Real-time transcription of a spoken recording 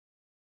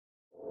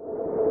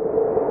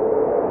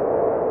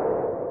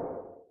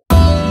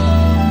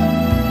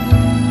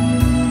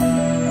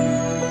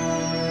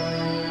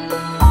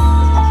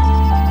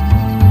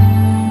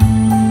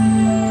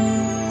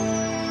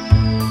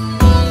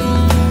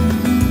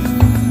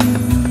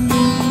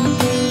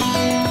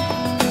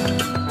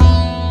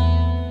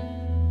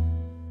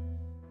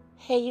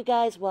you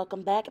guys,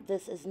 welcome back.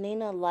 This is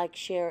Nina. Like,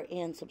 share,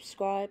 and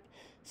subscribe.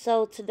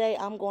 So today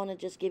I'm going to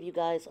just give you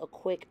guys a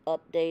quick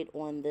update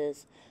on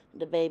this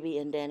Dababy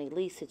and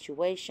DaniLeigh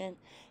situation.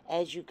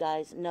 As you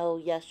guys know,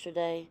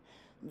 yesterday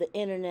the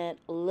internet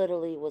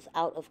literally was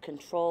out of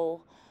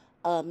control,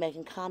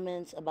 making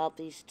comments about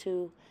these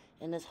two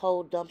and this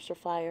whole dumpster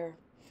fire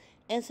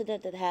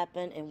incident that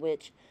happened, in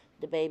which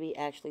Dababy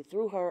actually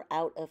threw her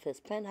out of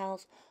his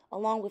penthouse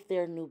along with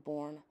their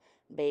newborn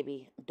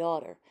baby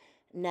daughter.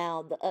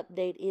 Now, the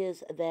update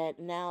is that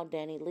now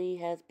DaniLeigh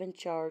has been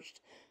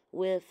charged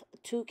with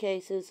 2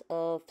 cases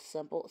of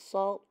simple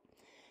assault,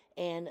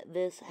 and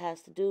this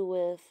has to do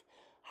with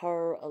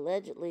her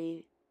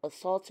allegedly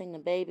assaulting the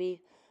baby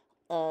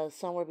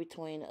somewhere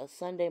between a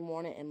Sunday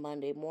morning and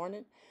Monday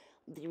morning.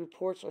 The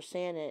reports are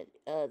saying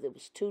that there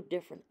was 2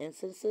 different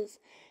instances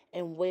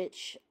in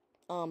which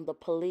the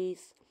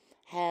police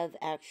have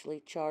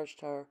actually charged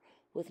her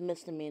with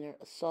misdemeanor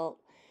assault.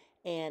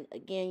 And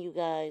again, you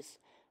guys,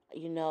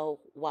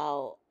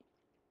 while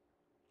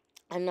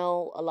I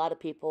know a lot of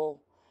people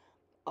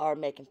are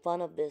making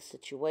fun of this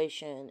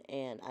situation,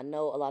 and I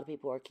know a lot of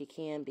people are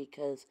kicking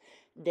because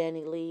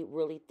DaniLeigh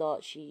really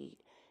thought she,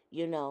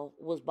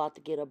 was about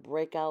to get a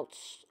breakout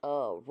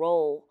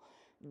role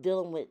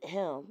dealing with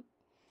him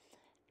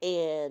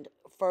and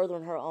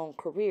furthering her own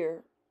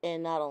career.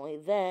 And not only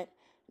that,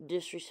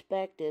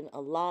 disrespecting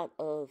a lot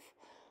of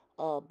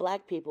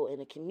black people in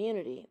the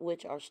community,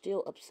 which are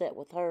still upset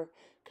with her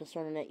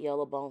concerning that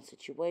yellow bone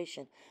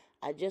situation.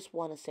 I just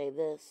want to say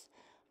this.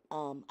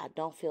 I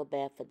don't feel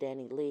bad for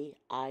DaniLeigh.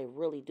 I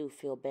really do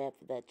feel bad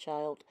for that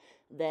child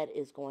that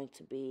is going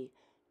to be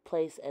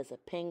placed as a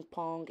ping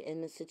pong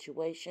in this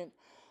situation.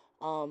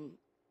 Um,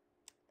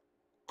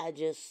 I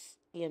just,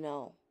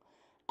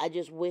 I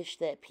just wish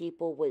that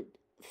people would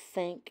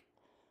think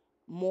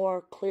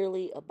more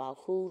clearly about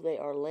who they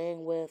are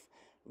laying with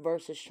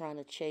versus trying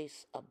to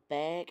chase a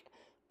bag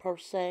per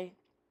se.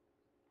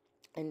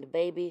 And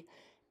Dababy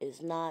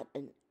is not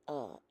an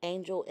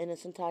angel in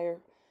this entire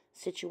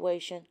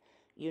situation.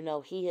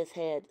 He has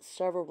had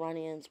several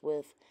run-ins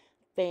with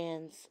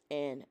fans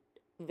and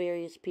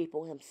various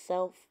people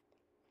himself,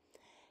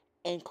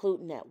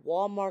 including that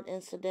Walmart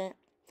incident.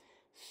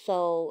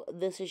 So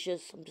this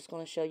is I'm just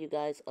going to show you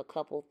guys a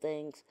couple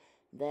things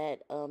that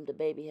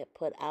Dababy had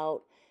put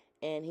out.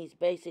 And he's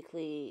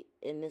basically,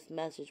 in this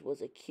message,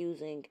 was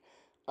accusing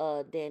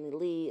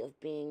DaniLeigh of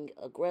being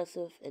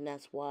aggressive. And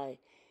that's why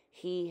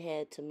he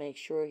had to make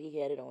sure he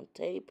had it on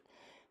tape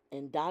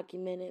and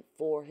documented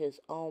for his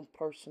own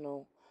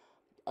personal,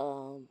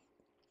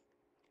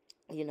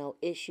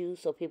 issues.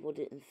 So people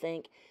didn't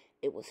think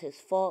it was his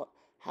fault.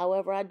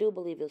 However, I do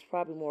believe there's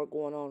probably more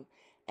going on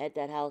at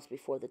that house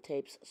before the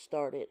tapes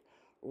started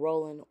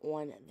rolling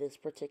on this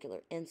particular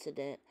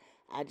incident.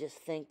 I just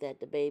think that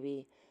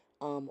Dababy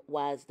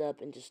wised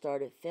up and just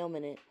started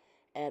filming it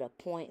at a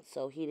point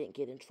so he didn't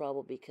get in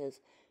trouble, because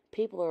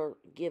people are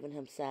giving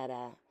him side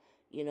eye,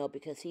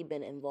 because he's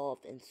been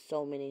involved in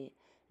so many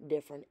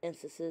different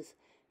instances.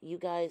 You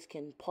guys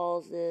can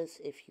pause this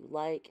if you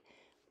like.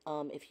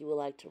 If you would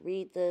like to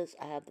read this,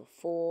 I have the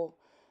full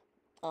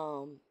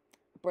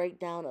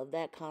breakdown of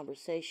that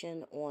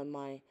conversation on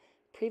my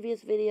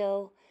previous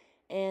video.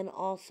 And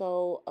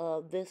also,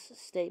 this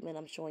statement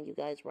I'm showing you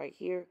guys right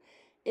here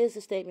is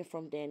a statement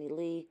from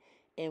DaniLeigh,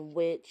 in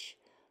which,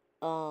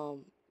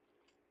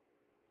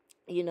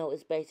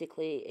 is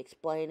basically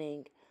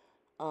explaining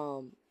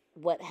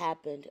what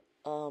happened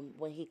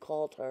when he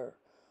called her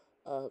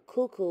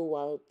cuckoo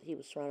while he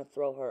was trying to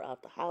throw her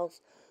out the house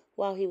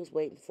while he was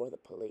waiting for the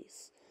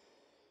police.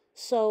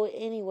 So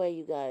anyway,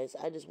 you guys,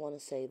 I just want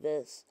to say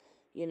this.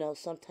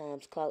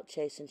 Sometimes clout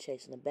chasing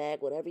a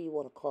bag, whatever you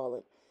want to call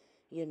it,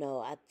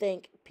 I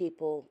think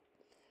people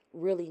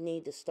really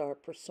need to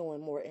start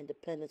pursuing more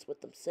independence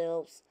with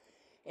themselves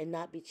and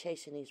not be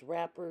chasing these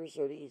rappers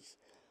or these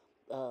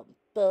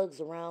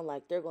thugs around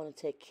like they're going to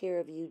take care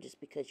of you just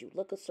because you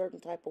look a certain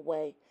type of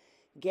way,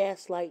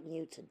 gaslighting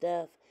you to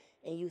death,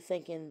 and you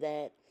thinking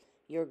that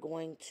you're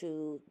going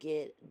to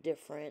get a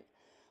different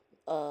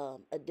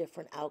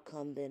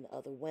outcome than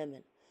other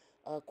women.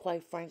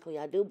 Quite frankly,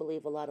 I do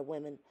believe a lot of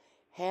women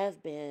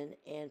have been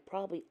and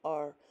probably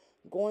are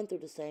going through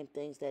the same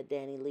things that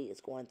DaniLeigh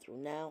is going through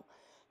now.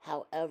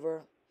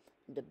 However,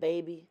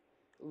 Dababy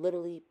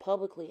literally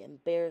publicly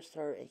embarrassed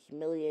her and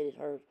humiliated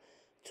her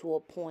to a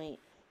point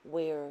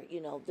where,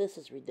 this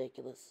is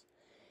ridiculous.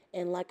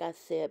 And like I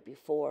said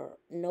before,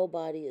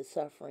 nobody is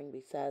suffering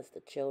besides the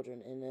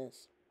children in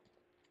this.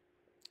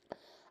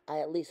 I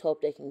at least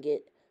hope they can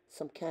get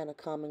some kind of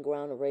common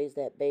ground to raise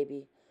that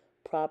baby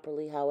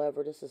properly.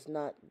 However, this is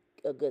not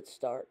a good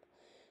start.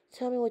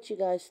 Tell me what you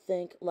guys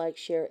think. Like,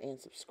 share, and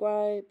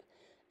subscribe.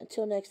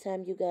 Until next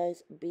time, you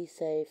guys, be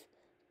safe.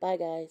 Bye,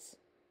 guys.